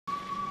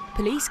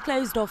Police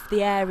closed off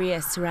the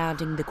area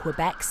surrounding the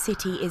Quebec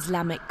City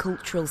Islamic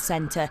Cultural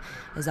Centre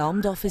as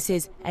armed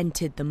officers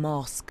entered the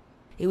mosque.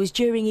 It was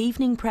during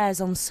evening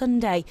prayers on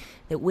Sunday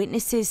that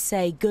witnesses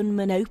say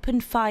gunmen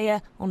opened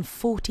fire on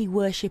 40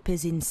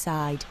 worshippers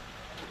inside.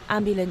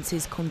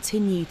 Ambulances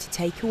continue to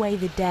take away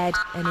the dead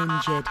and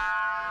injured.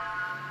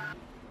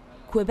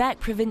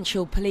 Quebec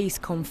Provincial Police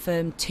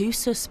confirmed 2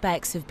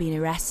 suspects have been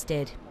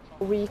arrested.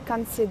 We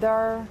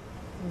consider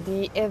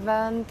the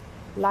event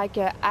like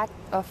an act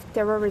of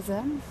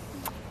terrorism,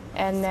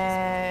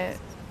 and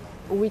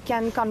we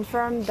can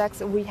confirm that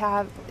we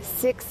have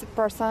 6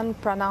 persons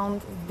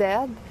pronounced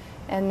dead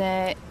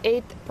and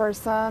 8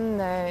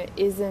 persons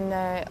is in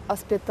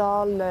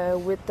hospital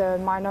with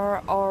minor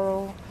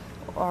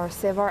or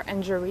severe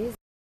injuries.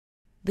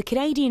 The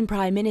Canadian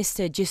Prime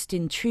Minister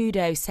Justin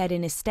Trudeau said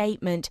in a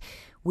statement,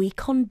 "We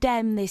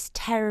condemn this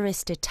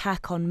terrorist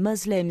attack on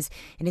Muslims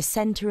in a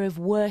centre of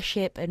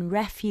worship and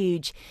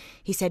refuge."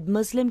 He said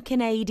Muslim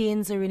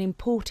Canadians are an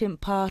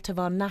important part of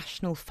our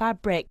national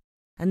fabric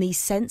and these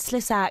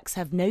senseless acts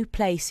have no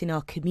place in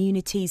our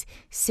communities,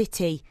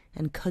 city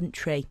and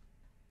country.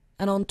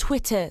 And on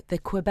Twitter, the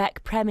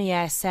Quebec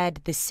Premier said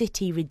the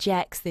city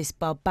rejects this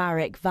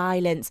barbaric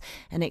violence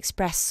and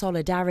expressed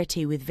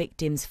solidarity with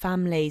victims'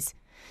 families,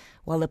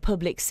 while the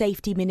Public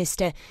Safety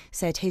Minister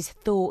said his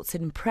thoughts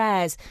and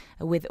prayers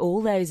are with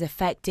all those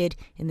affected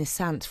in the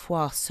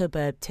Sainte-Foy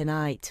suburb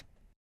tonight.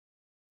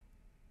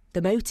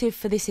 The motive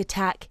for this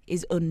attack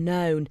is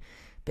unknown,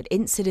 but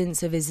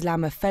incidents of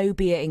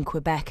Islamophobia in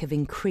Quebec have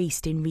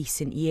increased in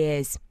recent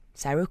years.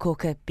 Sarah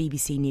Corker,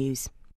 BBC News.